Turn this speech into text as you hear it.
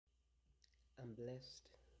blessed.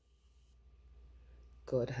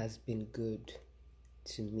 God has been good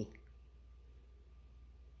to me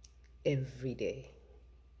every day.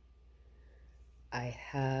 I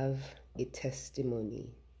have a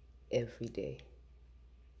testimony every day.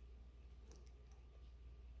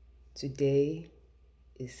 Today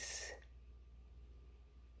is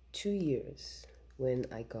 2 years when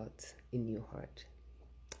I got a new heart.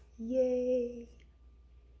 Yay!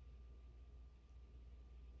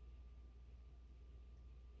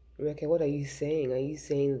 Rebecca, what are you saying? Are you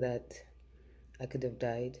saying that I could have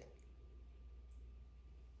died?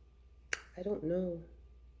 I don't know.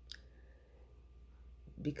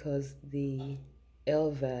 Because the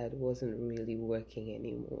LVAD wasn't really working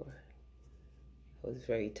anymore. I was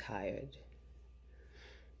very tired.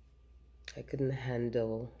 I couldn't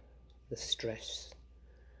handle the stress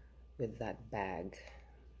with that bag.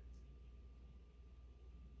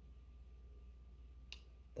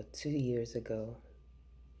 But 2 years ago,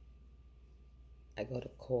 I got a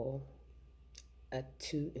call at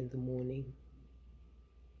 2 in the morning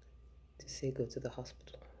to say go to the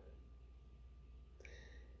hospital.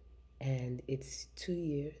 And it's 2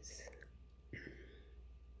 years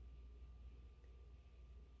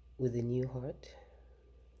with a new heart.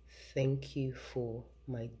 Thank you for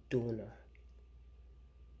my donor.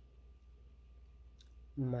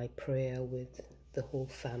 My prayer with the whole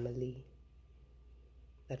family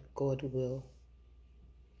that God will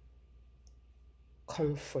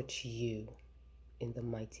comfort you in the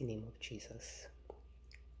mighty name of Jesus.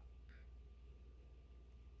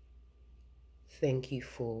 Thank you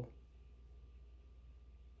for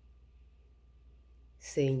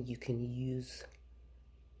saying you can use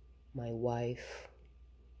my wife,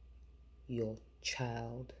 your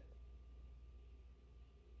child,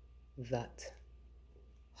 that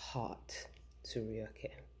heart to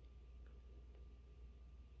Rioke.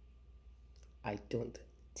 I don't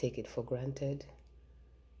take it for granted.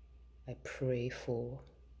 I pray for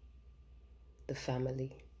the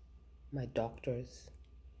family, my doctors.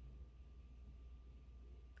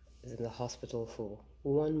 I was in the hospital for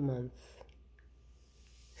 1 month.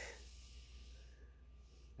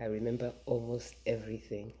 I remember almost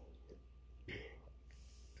everything.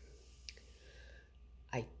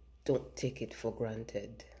 I don't take it for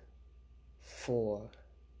granted for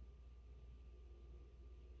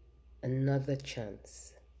another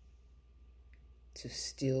chance to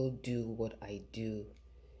still do what I do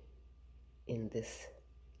in this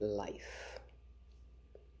life.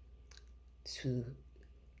 To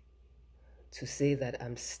say that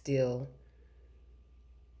I'm still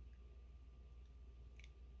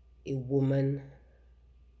a woman,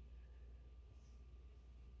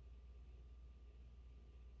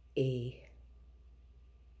 a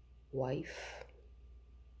wife,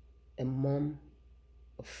 a mom,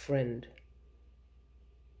 a friend,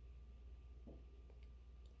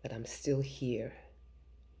 that I'm still here.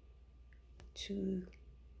 2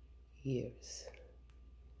 years.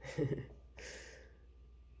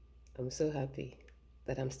 I'm so happy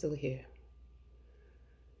that I'm still here.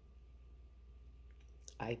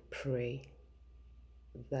 I pray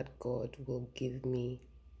that God will give me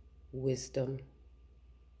wisdom,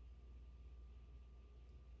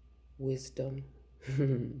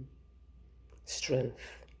 strength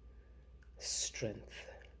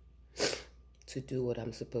to do what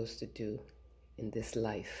I'm supposed to do in this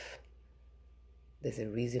life. There's a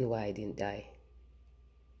reason why I didn't die.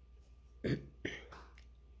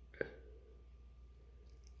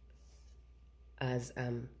 As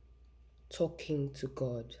I'm talking to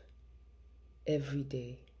God every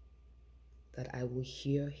day, that I will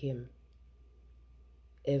hear Him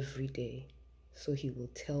every day, so He will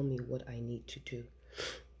tell me what I need to do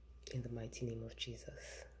in the mighty name of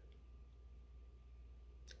Jesus.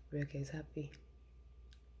 Rioke is happy.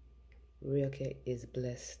 Rioke is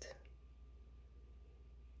blessed.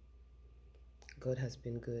 God has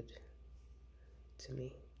been good to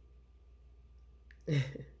me.